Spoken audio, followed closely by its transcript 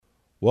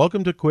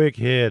Welcome to Quick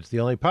Hits, the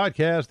only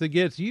podcast that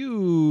gets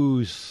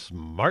you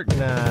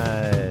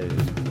smartenized.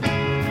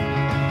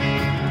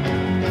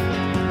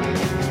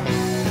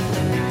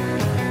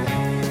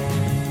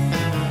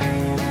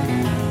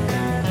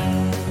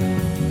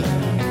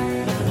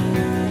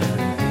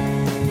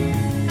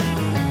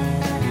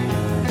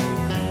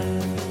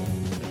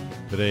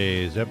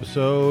 Today's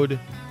episode,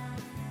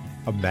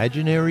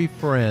 Imaginary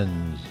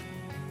Friends.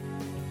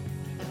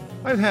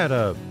 I've had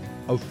a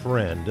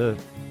friend,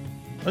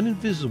 an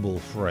invisible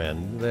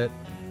friend that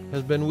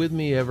has been with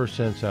me ever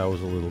since I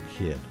was a little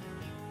kid.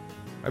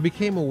 I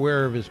became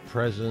aware of his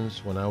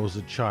presence when I was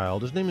a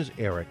child. His name is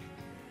Eric.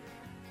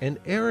 And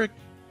Eric,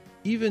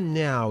 even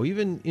now,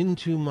 even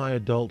into my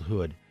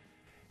adulthood,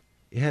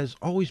 has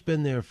always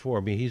been there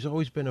for me. He's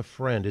always been a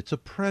friend. It's a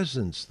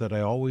presence that I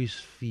always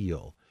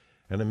feel.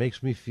 And it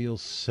makes me feel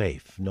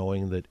safe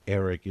knowing that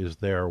Eric is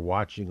there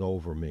watching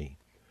over me.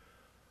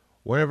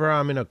 Whenever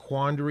I'm in a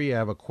quandary, I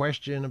have a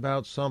question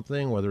about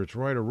something, whether it's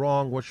right or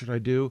wrong, what should I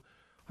do?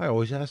 I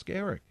always ask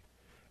Eric.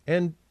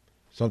 And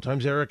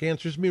sometimes Eric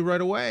answers me right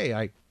away.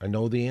 I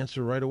know the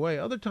answer right away.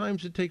 Other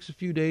times it takes a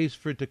few days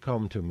for it to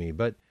come to me,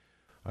 but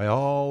I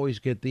always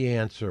get the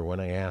answer when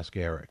I ask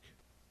Eric.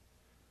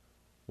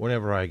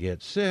 Whenever I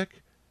get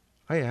sick,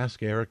 I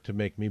ask Eric to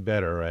make me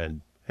better,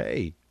 and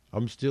hey,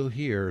 I'm still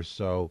here,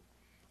 so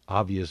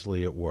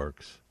obviously it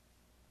works.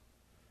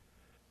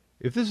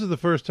 If this is the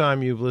first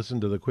time you've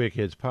listened to the Quick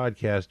Hits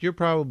podcast, you're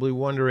probably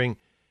wondering,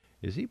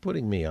 is he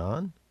putting me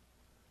on?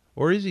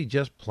 Or is he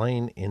just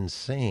plain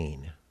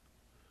insane?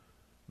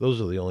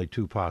 Those are the only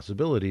two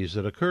possibilities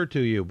that occur to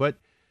you, but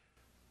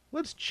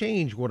let's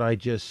change what I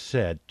just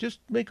said.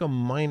 Just make a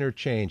minor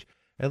change,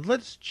 and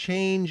let's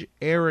change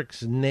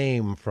Eric's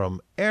name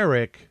from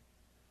Eric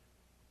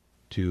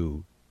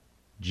to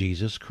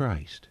Jesus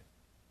Christ.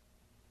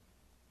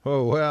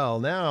 Oh, well,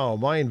 now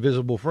my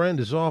invisible friend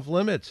is off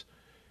limits.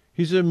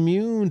 He's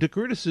immune to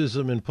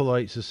criticism in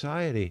polite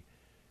society.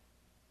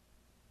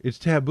 It's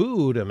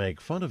taboo to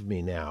make fun of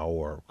me now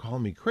or call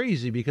me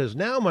crazy because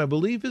now my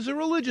belief is a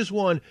religious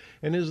one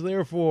and is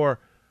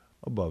therefore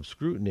above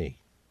scrutiny.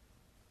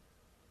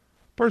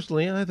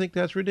 Personally, I think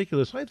that's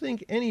ridiculous. I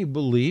think any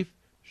belief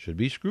should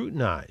be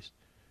scrutinized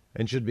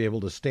and should be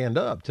able to stand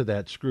up to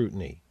that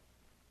scrutiny.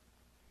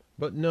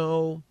 But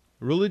no,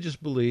 religious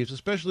beliefs,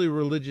 especially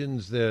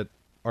religions that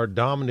are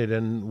dominant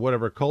in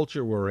whatever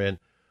culture we're in,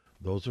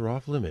 those are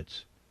off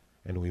limits,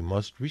 and we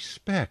must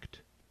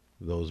respect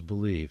those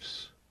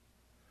beliefs.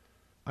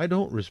 I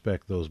don't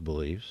respect those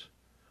beliefs.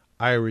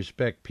 I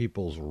respect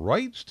people's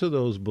rights to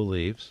those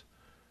beliefs,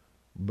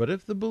 but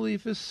if the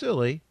belief is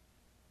silly,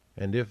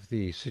 and if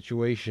the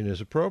situation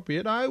is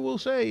appropriate, I will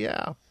say,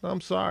 yeah,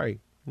 I'm sorry.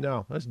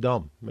 No, that's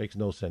dumb. Makes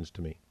no sense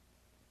to me.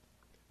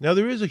 Now,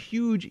 there is a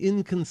huge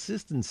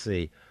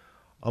inconsistency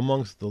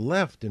amongst the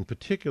left in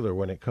particular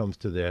when it comes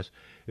to this.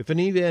 If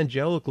an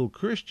evangelical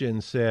Christian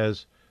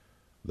says,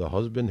 the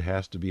husband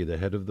has to be the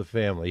head of the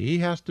family, he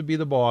has to be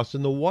the boss,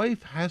 and the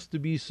wife has to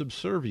be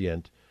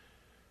subservient,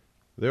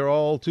 they're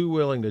all too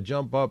willing to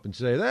jump up and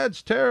say,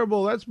 that's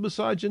terrible, that's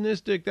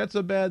misogynistic, that's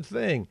a bad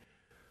thing.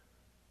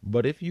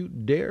 But if you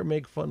dare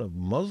make fun of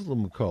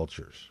Muslim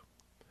cultures,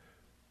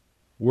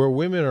 where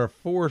women are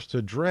forced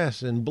to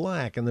dress in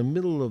black in the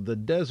middle of the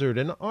desert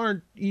and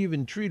aren't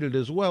even treated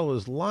as well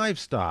as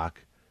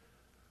livestock,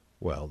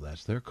 well,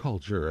 that's their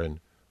culture,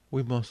 and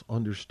we must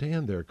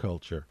understand their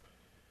culture.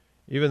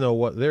 Even though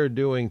what they're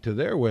doing to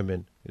their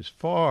women is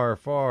far,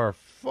 far,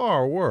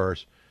 far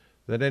worse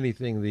than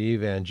anything the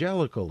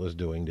evangelical is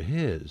doing to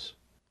his.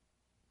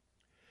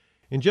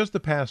 In just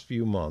the past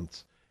few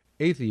months,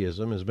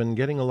 atheism has been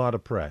getting a lot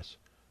of press.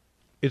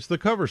 It's the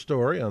cover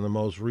story on the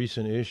most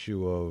recent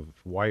issue of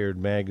Wired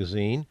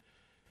magazine,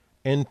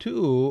 and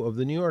two of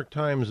the New York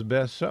Times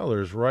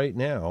bestsellers right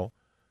now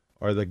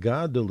are The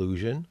God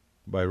Delusion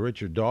by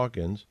Richard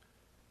Dawkins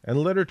and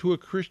Letter to a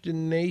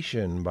Christian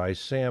Nation by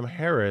Sam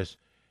Harris,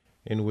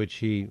 in which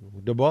he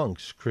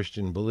debunks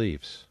Christian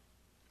beliefs.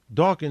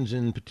 Dawkins,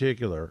 in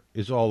particular,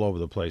 is all over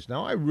the place.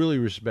 Now, I really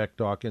respect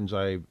Dawkins.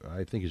 I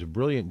think he's a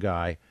brilliant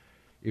guy.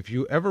 If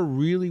you ever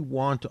really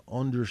want to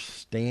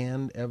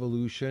understand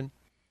evolution,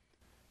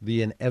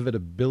 the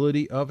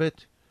inevitability of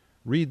it,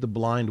 read The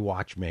Blind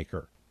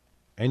Watchmaker.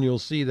 And you'll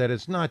see that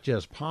it's not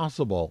just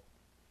possible,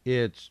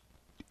 it's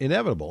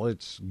inevitable.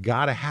 It's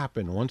got to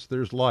happen. Once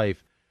there's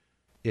life,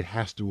 it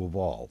has to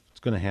evolve. It's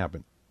going to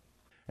happen.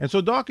 And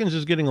so Dawkins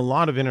is getting a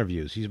lot of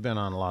interviews. He's been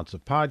on lots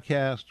of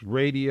podcasts,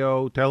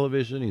 radio,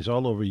 television. He's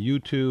all over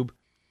YouTube.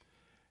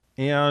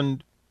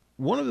 And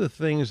one of the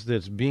things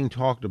that's being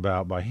talked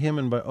about by him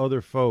and by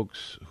other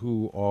folks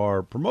who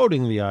are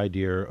promoting the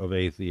idea of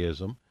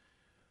atheism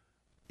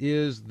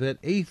is that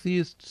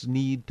atheists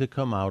need to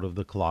come out of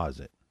the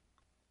closet.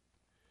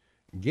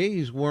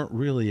 Gays weren't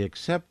really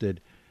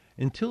accepted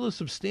until a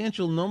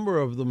substantial number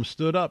of them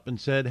stood up and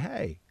said,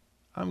 hey,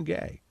 I'm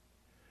gay.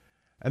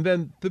 And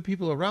then the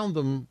people around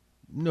them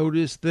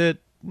noticed that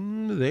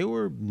they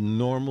were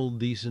normal,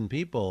 decent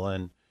people,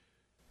 and,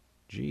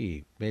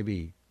 gee,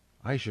 maybe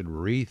I should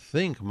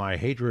rethink my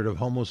hatred of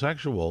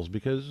homosexuals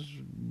because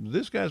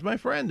this guy's my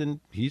friend and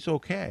he's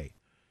okay.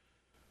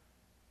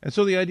 And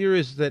so the idea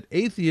is that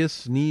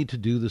atheists need to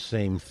do the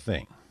same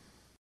thing.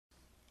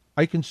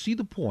 I can see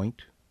the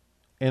point,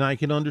 and I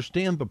can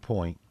understand the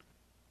point.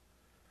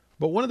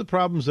 But one of the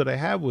problems that I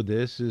have with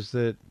this is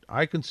that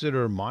I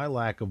consider my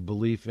lack of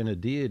belief in a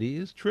deity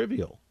as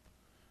trivial.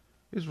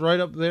 It's right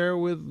up there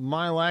with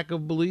my lack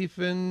of belief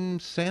in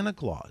Santa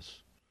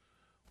Claus,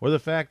 or the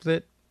fact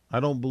that I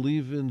don't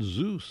believe in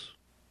Zeus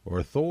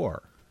or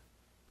Thor.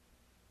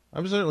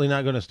 I'm certainly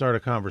not going to start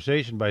a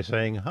conversation by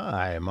saying,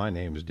 "Hi, my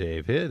name's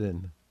Dave Hitt,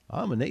 and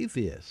I'm an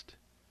atheist."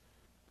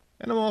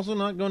 And I'm also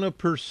not going to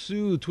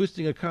pursue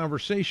twisting a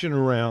conversation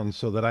around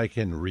so that I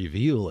can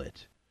reveal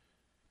it.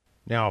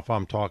 Now, if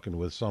I'm talking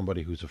with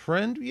somebody who's a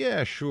friend,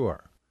 yeah,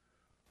 sure.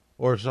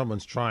 Or if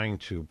someone's trying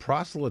to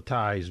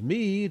proselytize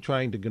me,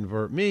 trying to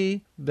convert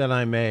me, then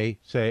I may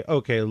say,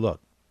 okay,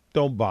 look,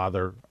 don't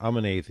bother, I'm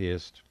an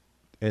atheist,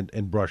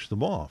 and brush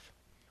them off.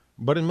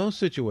 But in most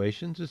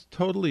situations, it's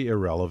totally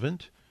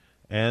irrelevant,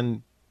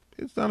 and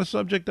it's not a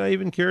subject I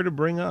even care to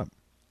bring up.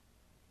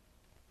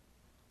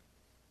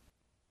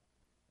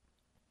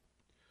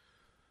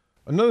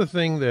 Another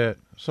thing that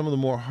some of the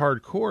more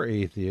hardcore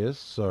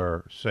atheists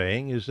are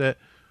saying is that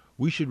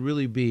we should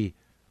really be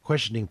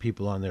questioning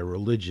people on their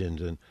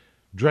religions and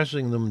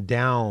dressing them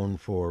down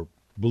for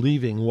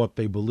believing what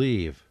they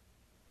believe.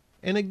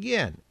 And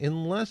again,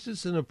 unless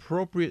it's an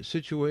appropriate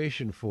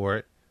situation for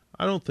it,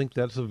 I don't think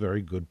that's a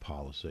very good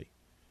policy.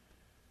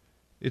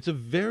 It's a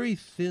very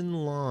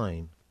thin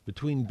line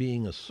between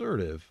being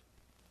assertive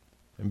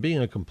and being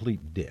a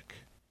complete dick.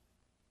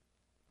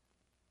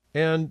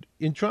 And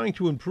in trying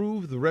to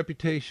improve the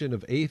reputation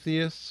of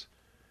atheists,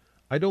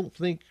 I don't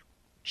think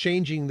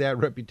changing that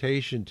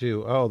reputation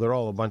to, oh, they're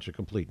all a bunch of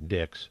complete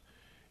dicks,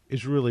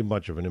 is really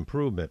much of an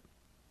improvement.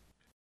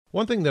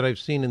 One thing that I've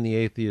seen in the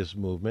atheist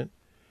movement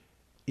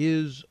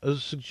is a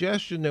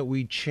suggestion that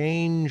we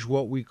change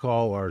what we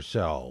call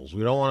ourselves.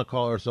 We don't want to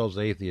call ourselves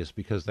atheists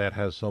because that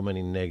has so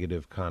many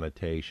negative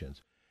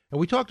connotations. And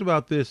we talked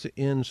about this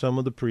in some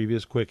of the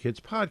previous Quick Hits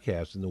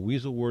podcasts, in the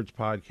Weasel Words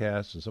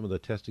podcast and some of the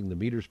Testing the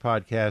Meters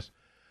podcasts,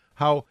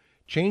 how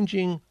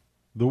changing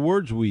the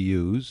words we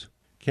use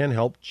can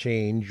help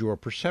change your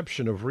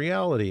perception of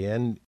reality.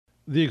 And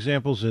the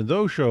examples in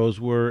those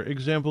shows were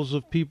examples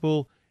of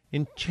people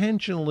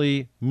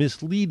intentionally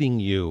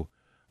misleading you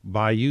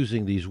by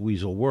using these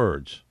weasel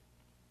words.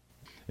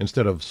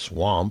 Instead of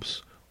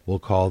swamps, we'll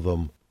call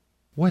them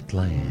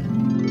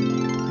wetlands.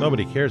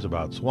 Nobody cares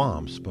about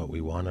swamps, but we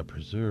want to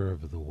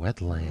preserve the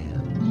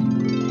wetlands.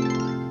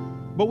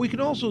 But we can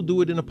also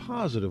do it in a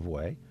positive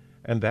way,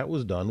 and that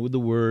was done with the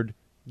word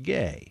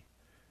gay.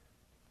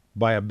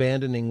 By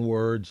abandoning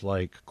words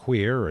like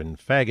queer and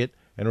faggot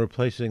and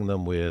replacing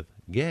them with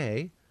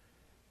gay,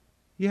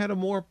 you had a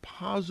more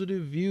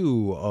positive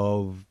view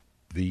of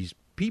these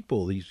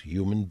people, these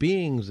human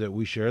beings that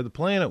we share the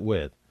planet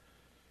with.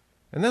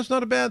 And that's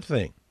not a bad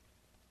thing.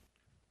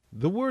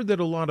 The word that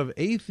a lot of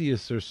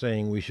atheists are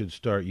saying we should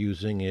start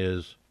using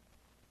is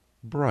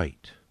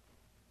bright.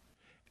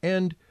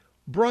 And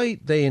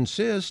bright, they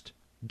insist,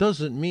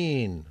 doesn't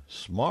mean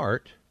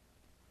smart.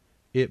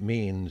 It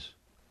means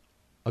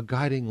a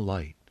guiding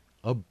light,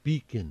 a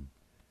beacon.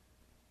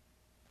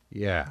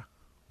 Yeah,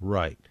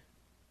 right.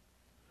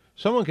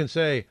 Someone can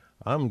say,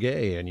 I'm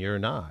gay and you're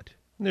not.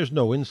 And there's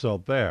no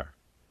insult there.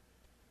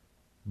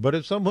 But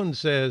if someone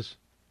says,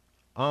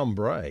 I'm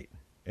bright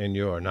and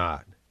you're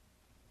not,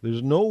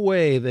 there's no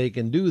way they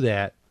can do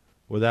that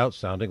without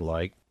sounding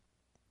like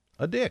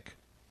a dick.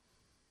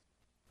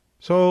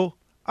 So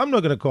I'm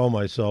not going to call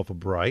myself a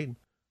bright.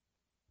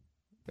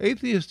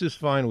 Atheist is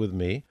fine with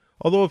me.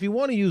 Although if you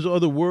want to use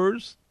other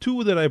words,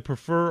 two that I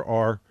prefer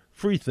are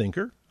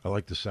freethinker. I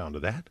like the sound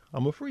of that.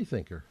 I'm a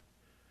freethinker.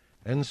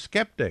 And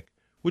skeptic,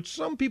 which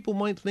some people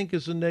might think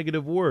is a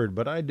negative word,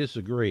 but I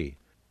disagree.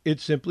 It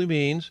simply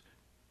means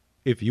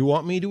if you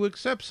want me to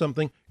accept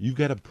something, you've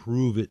got to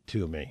prove it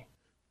to me.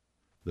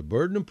 The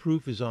burden of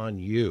proof is on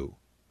you,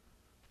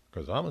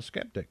 because I'm a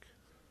skeptic.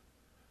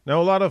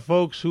 Now, a lot of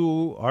folks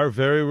who are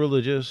very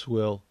religious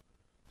will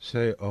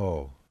say,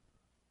 oh,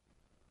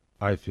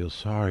 I feel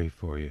sorry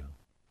for you.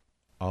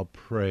 I'll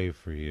pray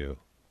for you.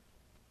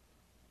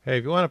 Hey,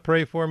 if you want to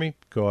pray for me,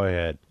 go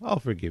ahead. I'll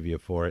forgive you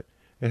for it.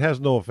 It has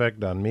no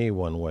effect on me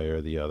one way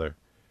or the other.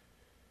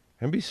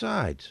 And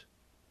besides,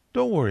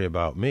 don't worry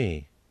about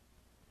me,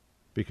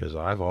 because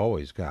I've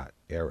always got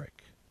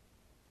Eric.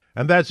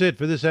 And that's it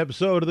for this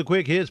episode of the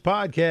Quick Hits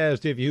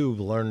Podcast. If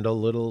you've learned a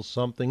little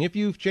something, if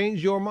you've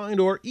changed your mind,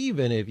 or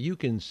even if you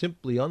can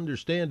simply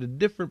understand a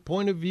different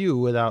point of view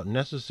without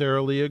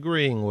necessarily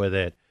agreeing with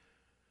it,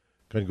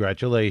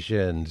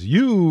 congratulations,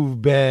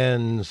 you've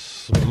been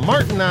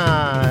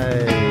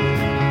smartenized.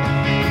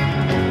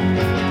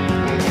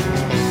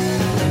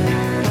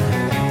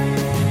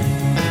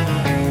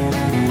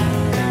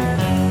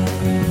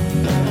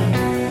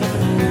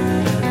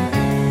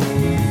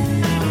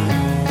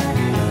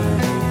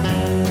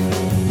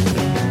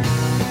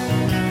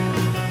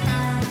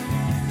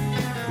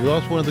 We'll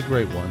else one of the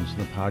great ones in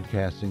the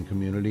podcasting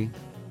community.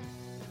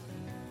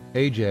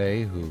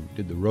 AJ, who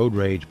did the Road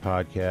Rage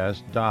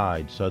podcast,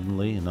 died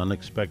suddenly and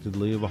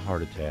unexpectedly of a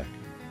heart attack.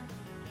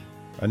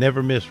 I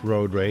never missed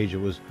Road Rage. It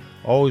was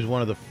always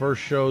one of the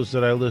first shows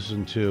that I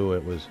listened to.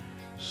 It was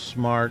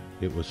smart.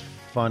 It was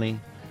funny.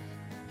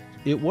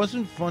 It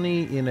wasn't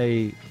funny in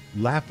a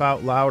laugh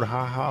out loud,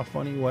 ha-ha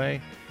funny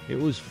way. It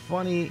was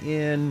funny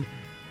in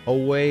a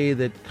way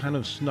that kind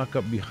of snuck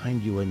up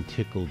behind you and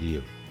tickled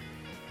you.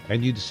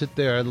 And you'd sit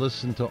there and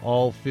listen to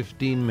all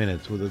 15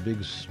 minutes with a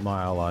big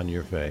smile on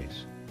your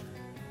face.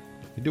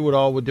 You do it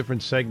all with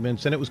different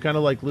segments, and it was kind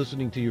of like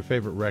listening to your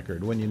favorite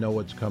record when you know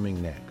what's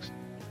coming next.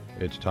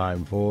 It's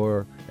time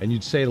for, and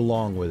you'd say it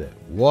along with it.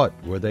 What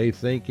were they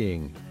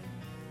thinking?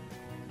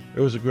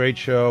 It was a great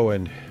show,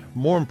 and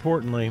more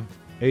importantly,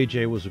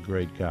 AJ was a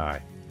great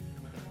guy.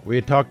 We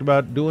had talked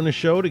about doing a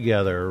show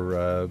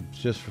together,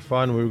 just for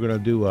fun. We were going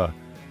to do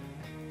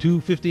two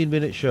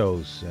 15-minute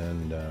shows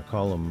and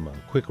call them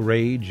Quick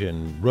Rage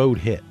and Road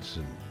Hits.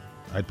 And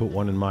I'd put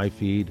one in my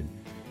feed, and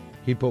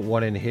he put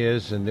one in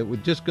his, and it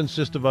would just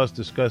consist of us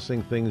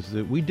discussing things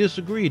that we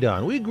disagreed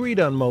on. We agreed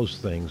on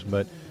most things,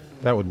 but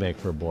that would make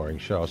for a boring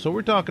show. So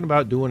we're talking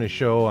about doing a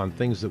show on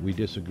things that we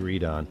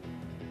disagreed on.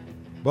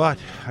 But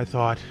I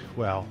thought,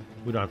 well,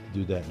 we don't have to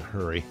do that in a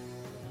hurry.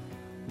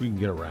 We can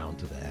get around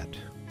to that.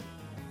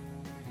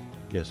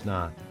 Guess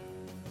not.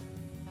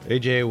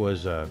 AJ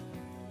was an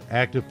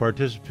active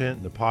participant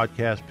in the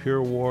Podcast Peer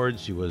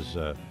Awards. He was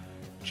a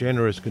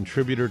generous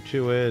contributor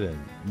to it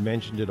and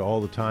mentioned it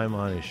all the time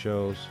on his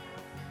shows.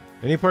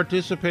 And he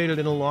participated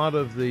in a lot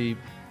of the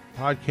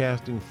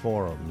podcasting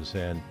forums,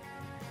 and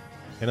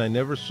I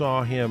never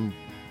saw him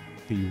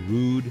be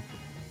rude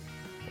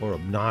or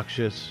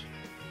obnoxious.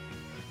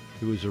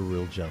 He was a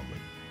real gentleman.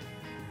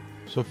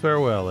 So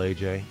farewell,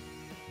 AJ.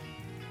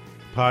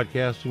 The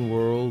podcasting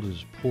world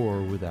is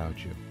poor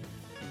without you.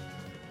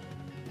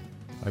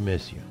 I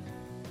miss you.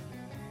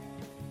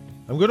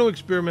 I'm going to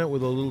experiment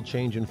with a little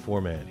change in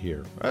format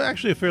here.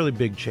 Actually, a fairly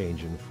big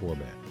change in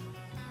format.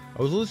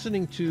 I was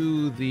listening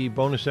to the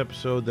bonus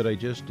episode that I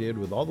just did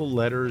with all the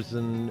letters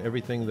and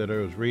everything that I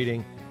was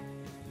reading,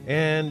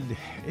 and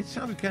it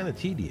sounded kind of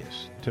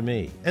tedious to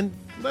me. And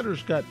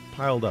letters got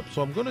piled up,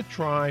 so I'm going to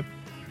try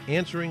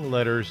answering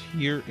letters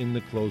here in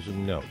the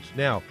closing notes.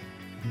 Now,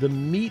 the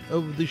meat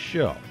of the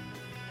show,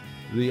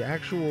 the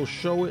actual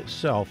show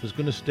itself, is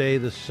going to stay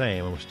the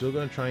same. I'm still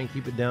going to try and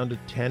keep it down to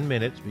 10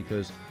 minutes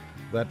because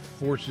that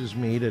forces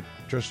me to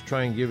just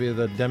try and give you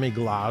the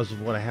demi-glace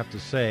of what I have to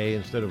say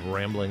instead of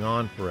rambling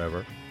on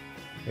forever.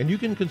 And you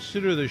can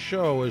consider the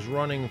show as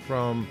running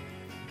from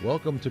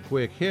Welcome to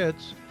Quick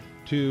Hits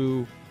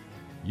to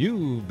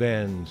You've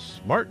Been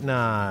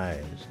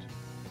Smartenized.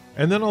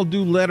 And then I'll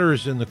do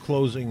letters in the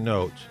closing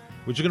notes,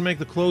 which are going to make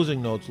the closing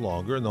notes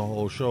longer and the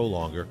whole show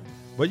longer.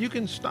 But you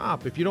can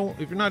stop. If you're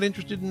not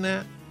interested in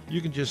that,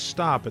 you can just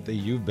stop at the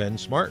You've Been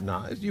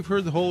Smartenized. You've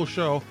heard the whole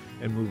show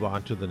and move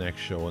on to the next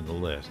show on the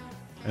list.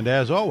 And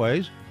as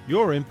always,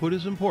 your input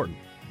is important.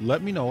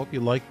 Let me know if you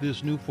like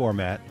this new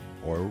format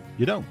or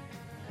you don't.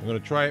 I'm going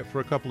to try it for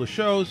a couple of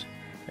shows,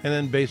 and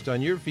then based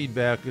on your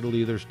feedback, it'll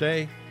either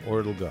stay or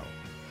it'll go.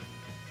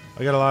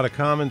 I got a lot of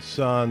comments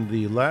on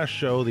the last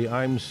show, the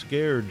I'm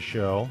Scared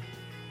show.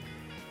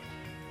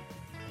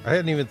 I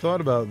hadn't even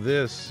thought about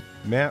this.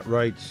 Matt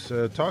writes,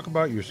 talk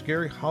about your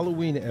scary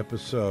Halloween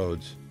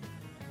episodes.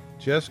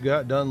 Just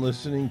got done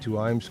listening to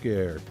I'm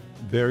Scared.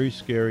 Very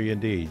scary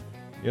indeed.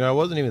 You know, I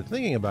wasn't even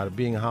thinking about it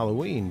being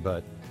Halloween,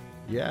 but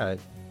yeah, it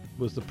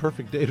was the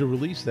perfect day to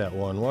release that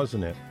one,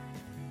 wasn't it?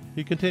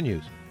 He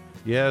continues,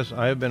 yes,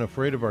 I have been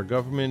afraid of our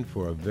government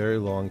for a very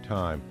long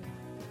time.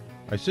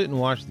 I sit and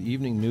watch the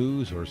evening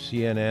news or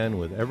CNN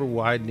with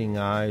ever-widening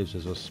eyes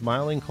as a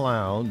smiling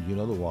clown, you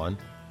know the one,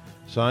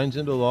 signs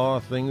into law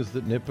things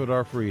that nip at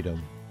our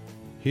freedom.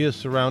 He is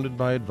surrounded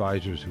by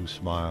advisors who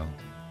smile.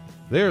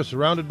 They are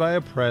surrounded by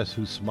a press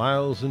who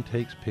smiles and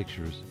takes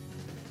pictures.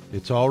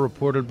 It's all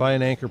reported by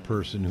an anchor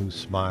person who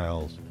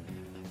smiles.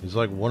 It's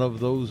like one of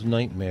those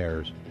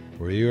nightmares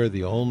where you're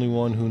the only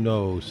one who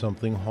knows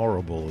something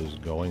horrible is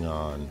going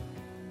on.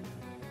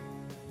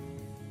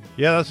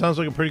 Yeah, that sounds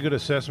like a pretty good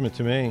assessment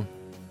to me.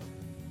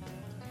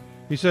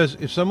 He says,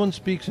 if someone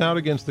speaks out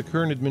against the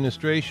current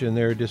administration,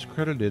 they're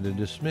discredited and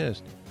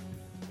dismissed.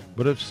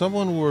 But if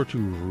someone were to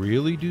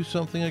really do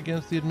something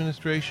against the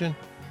administration,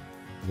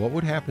 what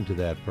would happen to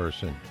that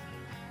person?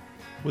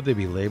 Would they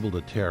be labeled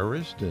a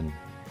terrorist and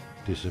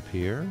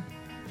disappear?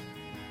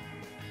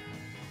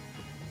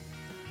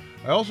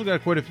 I also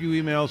got quite a few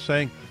emails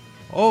saying,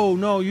 oh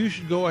no, you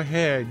should go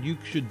ahead, you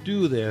should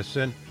do this.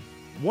 And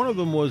one of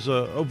them was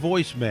a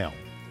voicemail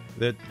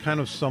that kind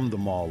of summed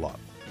them all up.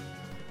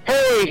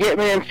 Hey,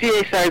 Hitman,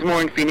 C.A.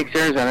 Sizemore in Phoenix,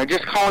 Arizona.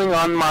 Just calling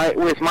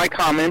with my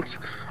comments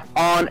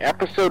on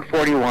episode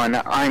 41,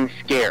 I'm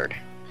Scared.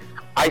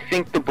 I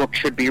think the book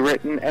should be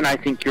written, and I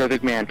think you're the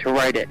man to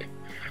write it.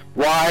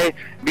 Why?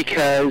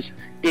 Because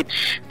it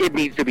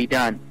needs to be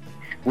done.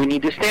 We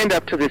need to stand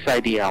up to this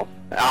ideal,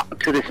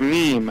 to this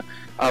meme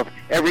of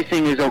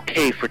everything is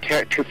okay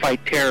to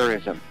fight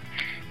terrorism.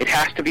 It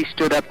has to be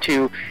stood up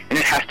to, and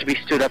it has to be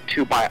stood up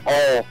to by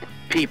all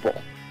people.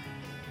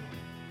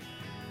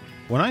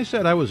 When I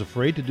said I was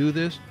afraid to do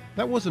this,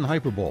 that wasn't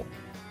hyperbole.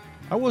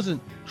 I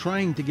wasn't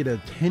trying to get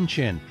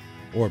attention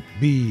or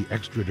be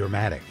extra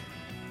dramatic.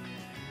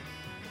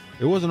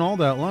 It wasn't all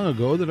that long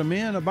ago that a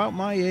man about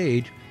my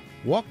age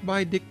walked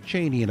by Dick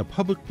Cheney in a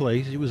public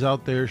place. He was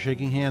out there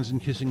shaking hands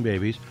and kissing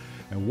babies,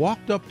 and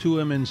walked up to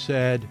him and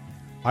said,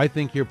 "I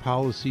think your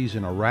policies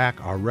in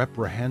Iraq are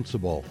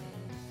reprehensible."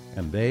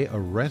 And they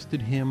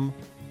arrested him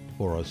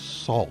for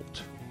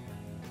assault.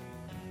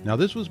 Now,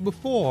 this was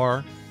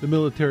before the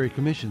Military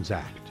Commissions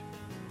Act.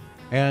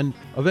 And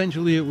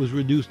eventually it was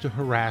reduced to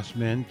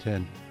harassment,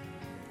 and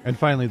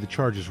finally the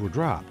charges were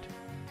dropped.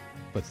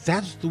 But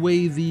that's the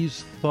way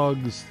these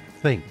thugs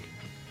think.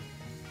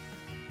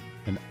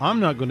 And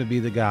I'm not going to be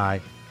the guy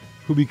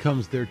who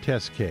becomes their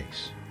test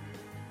case.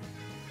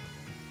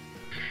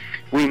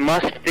 We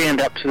must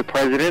stand up to the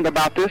president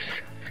about this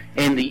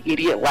and the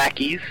idiot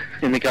lackeys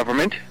in the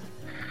government,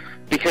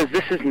 because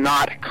this is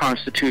not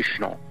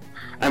constitutional.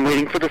 I'm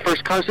waiting for the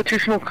first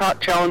constitutional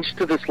challenge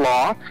to this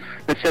law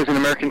that says an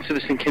American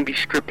citizen can be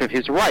stripped of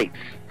his rights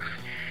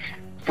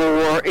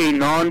for a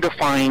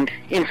non-defined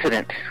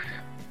incident.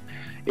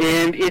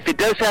 And if it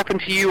does happen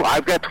to you,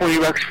 I've got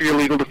 $20 for your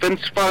legal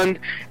defense fund,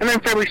 and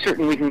I'm fairly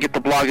certain we can get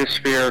the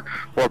blogosphere,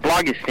 or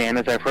blogistan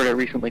as I've heard it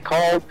recently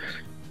called,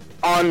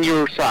 on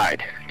your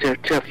side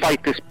to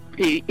fight this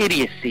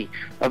idiocy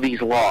of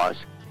these laws.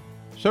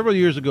 Several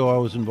years ago, I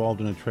was involved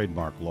in a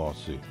trademark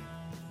lawsuit.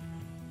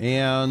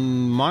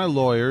 And my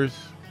lawyers,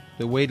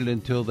 they waited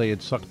until they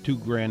had sucked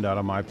 $2,000 out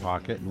of my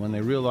pocket, and when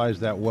they realized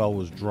that well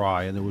was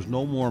dry and there was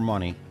no more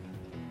money,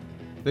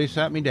 they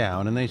sat me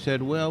down and they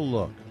said, "Well,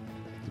 look,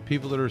 the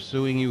people that are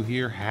suing you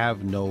here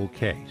have no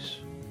case.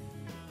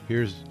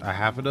 Here's a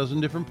half a dozen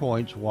different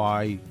points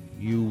why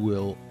you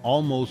will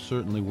almost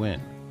certainly win.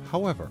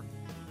 However,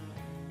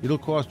 it'll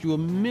cost you a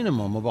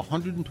minimum of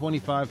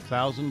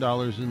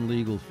 $125,000 in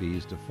legal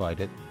fees to fight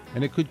it,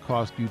 and it could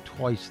cost you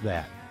twice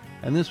that."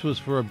 And this was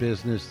for a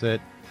business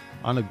that,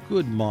 on a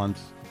good month,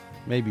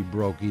 maybe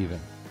broke even.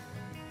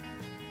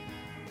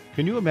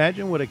 Can you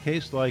imagine what a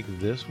case like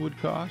this would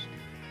cost?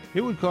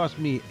 It would cost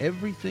me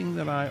everything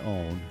that I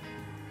own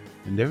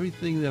and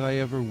everything that I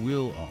ever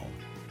will own.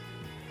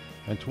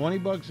 And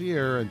 $20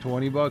 here and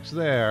 $20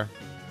 there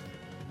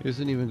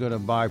isn't even going to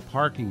buy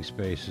parking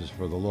spaces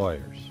for the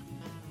lawyers.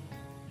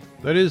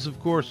 That is,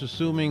 of course,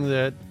 assuming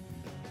that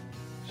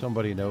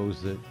somebody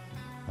knows that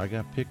I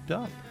got picked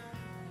up.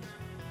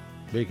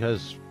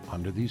 Because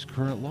under these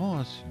current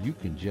laws, you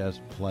can just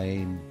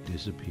plain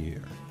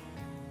disappear.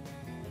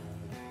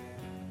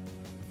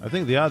 I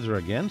think the odds are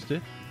against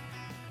it.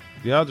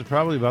 The odds are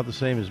probably about the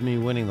same as me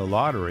winning the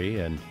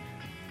lottery, and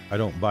I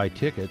don't buy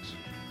tickets.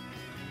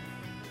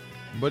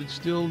 But it's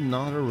still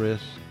not a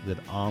risk that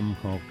I'm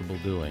comfortable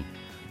doing.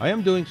 I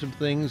am doing some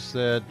things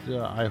that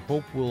I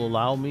hope will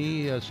allow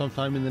me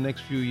sometime in the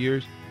next few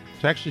years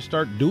to actually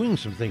start doing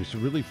some things to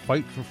really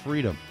fight for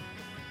freedom.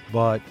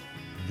 But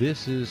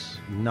this is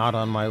not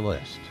on my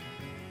list.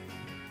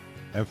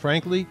 And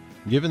frankly,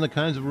 given the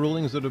kinds of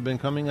rulings that have been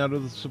coming out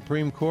of the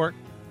Supreme Court,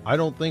 I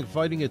don't think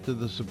fighting it to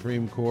the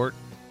Supreme Court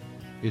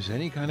is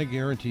any kind of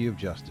guarantee of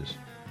justice,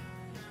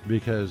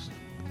 because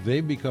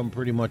they become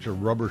pretty much a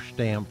rubber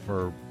stamp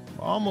for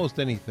almost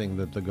anything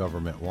that the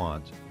government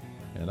wants.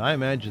 And I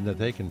imagine that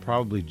they can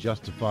probably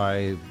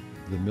justify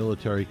the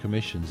Military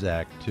Commissions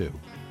Act too.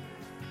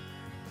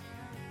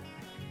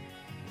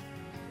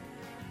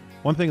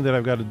 One thing that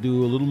I've got to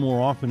do a little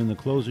more often in the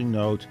closing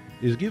notes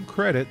is give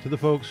credit to the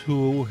folks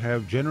who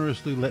have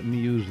generously let me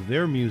use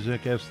their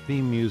music as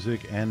theme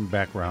music and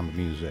background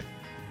music.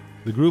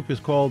 The group is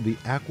called the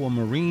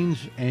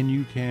Aquamarines, and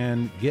you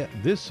can get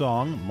this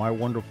song, My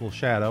Wonderful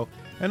Shadow,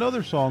 and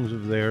other songs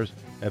of theirs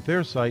at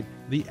their site,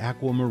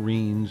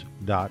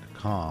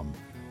 theaquamarines.com.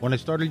 When I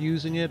started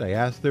using it, I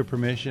asked their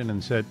permission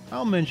and said,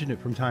 I'll mention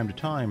it from time to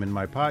time in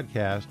my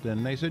podcast,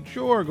 and they said,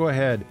 sure, go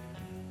ahead.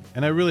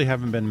 And I really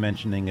haven't been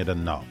mentioning it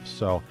enough,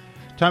 so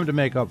time to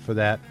make up for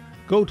that.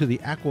 Go to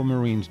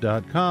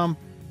theaquamarines.com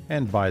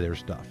and buy their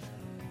stuff.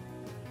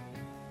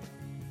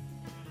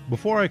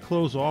 Before I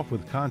close off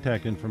with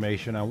contact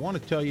information, I want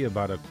to tell you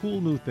about a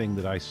cool new thing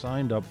that I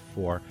signed up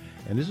for,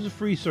 and this is a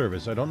free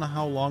service. I don't know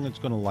how long it's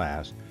going to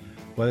last,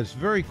 but it's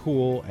very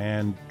cool,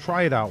 and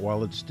try it out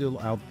while it's still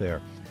out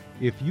there.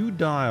 If you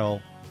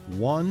dial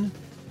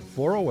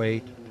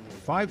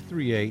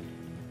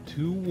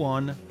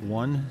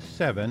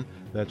 1-408-538-2117,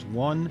 that's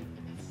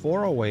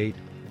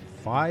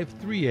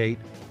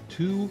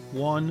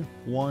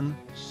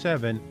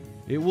 1-408-538-2117.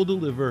 It will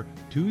deliver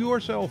to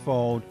your cell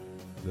phone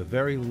the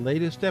very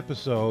latest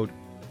episode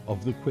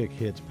of the Quick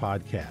Hits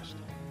podcast.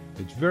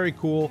 It's very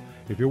cool.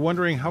 If you're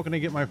wondering how can I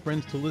get my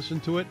friends to listen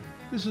to it,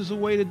 this is a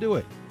way to do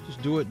it.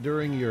 Just do it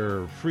during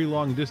your free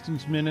long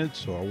distance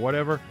minutes or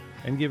whatever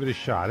and give it a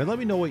shot. And let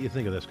me know what you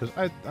think of this,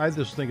 because I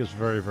just think it's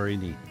very, very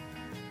neat.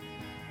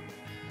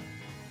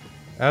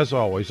 As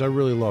always, I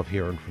really love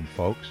hearing from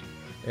folks.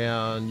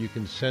 And you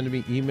can send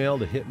me email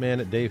to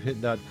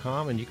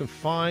hitman@davehit.com, and you can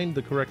find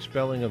the correct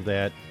spelling of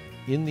that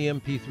in the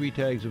MP3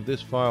 tags of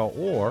this file,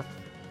 or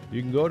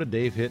you can go to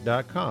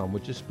davehit.com,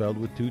 which is spelled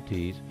with 2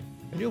 T's,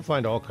 and you'll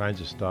find all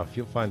kinds of stuff.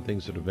 You'll find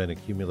things that have been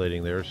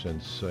accumulating there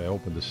since I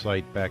opened the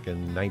site back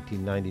in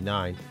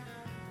 1999.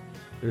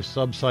 There's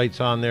sub-sites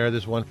on there.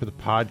 There's one for the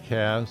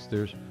podcast.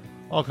 There's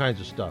all kinds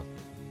of stuff,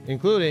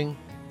 including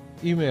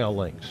email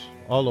links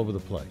all over the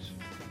place.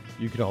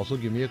 You can also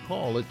give me a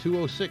call at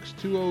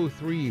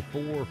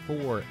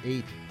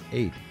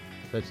 206-203-4488.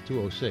 That's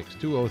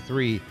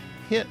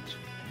 206-203-HIT.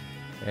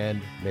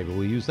 And maybe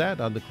we'll use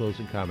that on the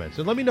closing comments.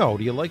 And let me know,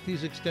 do you like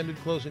these extended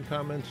closing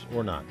comments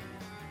or not?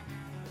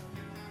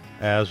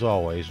 As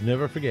always,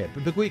 never forget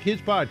that the Quick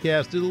Hits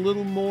Podcast is a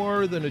little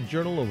more than a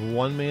journal of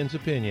one man's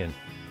opinion,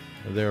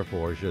 and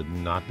therefore should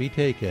not be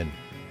taken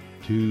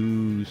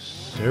too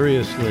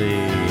seriously.